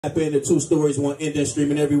Tap in the 2 Stories, 1 Indie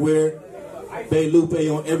streaming everywhere. Bay Lupe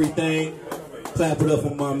on everything. Clap it up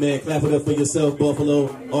for my man. Clap it up for yourself, Buffalo.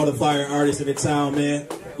 All the fire artists in the town, man.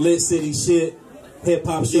 Lit city shit. Hip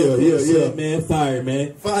hop shit. Shit, man. Fire,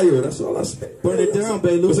 man. Fire. That's all I say. Burn it down,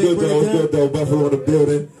 Bay Lupe. What's good, though? What's good, though? Buffalo in the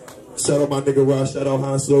building. Shout out my nigga Ross. Shout out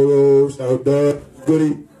Han Solo. Shout out Doug.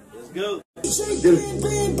 Goody. Let's go. Get it.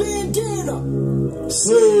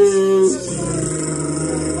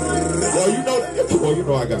 Yo, you know that. Come on, you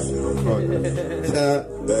know I got you.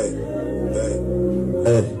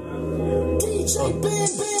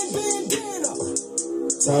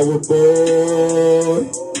 Tower boy.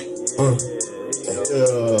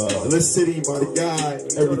 Lit City, my guy.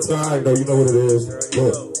 Every time, though, you know what it is.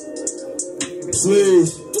 Look. Please.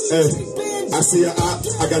 Hey. I see a op,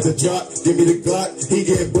 I got the drop, give me the Glock, he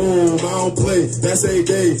get boom, I don't play, that's a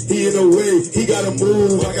day, he in the way, he gotta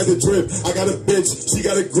move, I got the drip, I got a bitch, she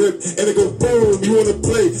got a grip, and it go boom, you wanna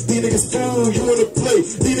play, these niggas fool, you wanna play,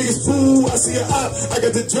 these niggas fool, I see a op, I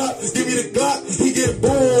got the drop, give me the Glock, he get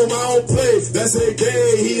boom, I don't play, that's a day,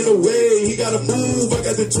 he in the way, he gotta move, I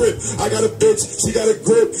got the drip, I got a bitch, she got a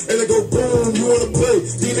grip, and it go boom, you wanna play,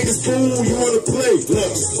 these niggas fool, you wanna play,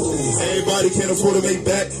 look, everybody can't afford to make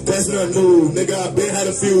back, that's not new. Nigga, I been had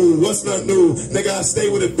a few, what's not new? Nigga, I stay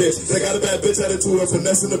with a bitch. They got a bad bitch attitude. I'm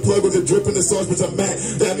finessing the plug with the drip in the sauce, bitch, I'm mad.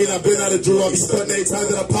 That mean I been out of Drew. I be stunting 8 times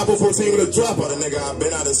that I pop up 14 with a drop on a nigga. I been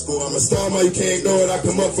out of school. I'm a star, man, you can't ignore it. I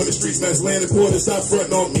come up from the streets, man, it's land important. Stop fronting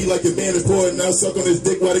on me like your man is important. Now suck on his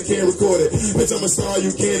dick while they can't record it. Bitch, I'm a star, you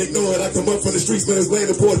can't ignore it. I come up from the streets, man, it's land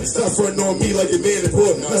important. Stop fronting on me like your man is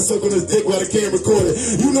important. Now suck on his dick while they can't record it.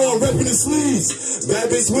 You know I'm repping the sleeves. Bad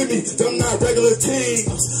bitch with me, them not regular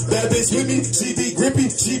teams. Bad bitch with me, she be grippy,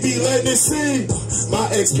 she be letting it see. My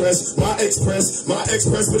express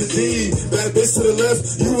with a D. Bad bitch to the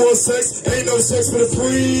left, you want sex, ain't no sex for the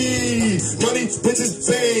free. Money, bitches,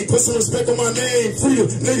 fame, put some respect on my name. Freedom,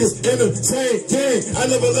 niggas in the same gang, I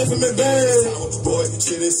never left them in vain. Boy,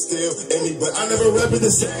 shit is still in me, but I never rap it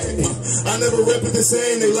the same. I never rap it the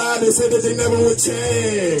same, they lied, they said that they never would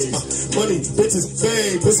change. Money, bitches,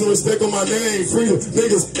 fame, put some respect on my name. Freedom,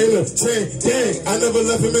 niggas in the same gang, I never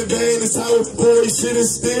left them in vain. This Tower boy shit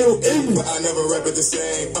is still in me, but I never rap it the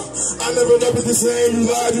same. I never rap it the same.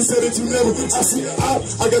 You lied, you said that you never. I see the op,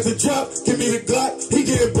 I got the drop, give me the Glock, he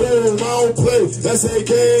get boom, I don't play. That's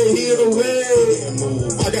AK, he in the way.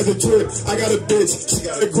 I got the drip, I got a bitch, she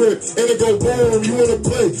got a grip, and it go boom. You wanna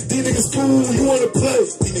play? These niggas fool, you wanna play?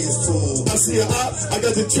 These niggas fool. I see a op, I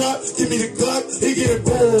got the drop, give me the Glock, he get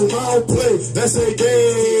boom, I don't play. That's AK,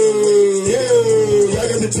 yeah. I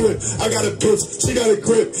got the drip, I got a bitch, she got a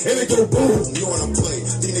grip, and it go boom. You wanna play?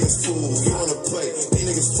 These niggas fool, you wanna play? These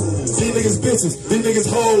niggas fool. These niggas bitches, these niggas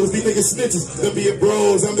hoes, these niggas snitches. Them be it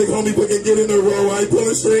bros, I'm big homie, but can get in a row. I ain't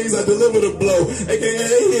pulling strings, I deliver the blow. AKA,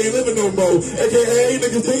 he ain't living no more. AKA,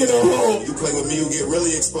 niggas digging a hole. You play with me, you get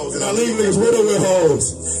really exposed, and I leave niggas riddled with hoes.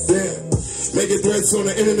 Damn. Making threats on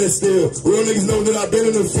the internet still. Real niggas know that I've been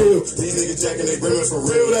in the field. These niggas jacking they brimming for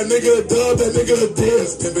real. That nigga a dub, that nigga a deal.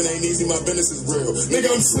 Pimpin' ain't easy, my business is real.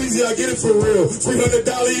 Nigga, I'm sleazy, I get it for real. $300,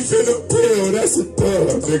 you finna pill. That's a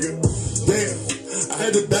dub, nigga. Damn. I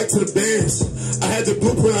had to back to the bands. I had the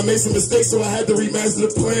blueprint, I made some mistakes, so I had to remaster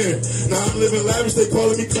the plan. Now I'm living lavish, they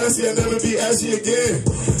calling me classy, I'll never be ashy again.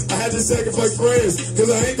 I had to sacrifice friends,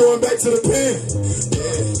 cause I ain't going back to the pen.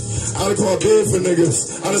 Yeah. I done called bid for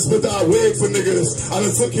niggas. I done split out wig for niggas. I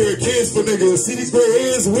done took care of kids for niggas. See these gray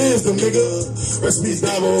hairs, wisdom, nigga. Recipes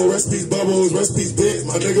Davo, recipes Bubbles, recipes Big,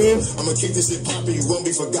 my nigga. I'ma keep this shit poppin', you won't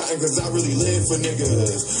be forgotten, cause I really live for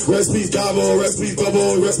niggas. Recipes Davo, recipes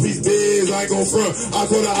Bubbles, recipes Biz, I ain't gon' front. I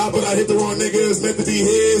caught a op, but I hit the wrong niggas. Meant to be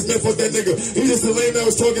his, man, fuck that nigga. He just a lame that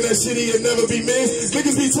was talking that shit, he'll never be me.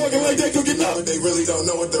 Niggas be talking like they cooking up, but they really don't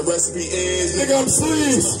know what the recipe is. Nigga, I'm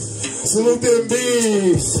sleaze. Salute them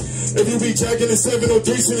bees. If you be jacking the 703,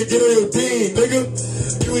 shit get on your team, nigga.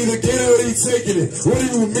 You either get it or you taking it. What do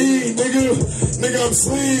you mean, nigga? Nigga, I'm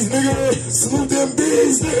sleaze, nigga. Salute them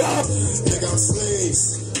bees, nigga. Nigga, I'm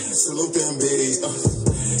sleaze. Salute them bees.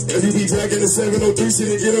 If you be jacking the 703, shit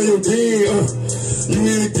get on your team. You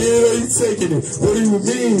either get it or you taking it. What do you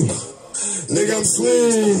mean? Nigga, I'm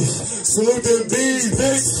sleaze. Salute them bees,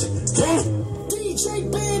 bitch. Huh? DJ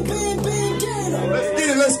Bam Bam Bam Ghetto. Let's get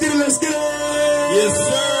it, let's get it, let's get it. Yes,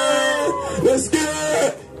 sir. Let's get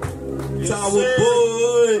it. Tower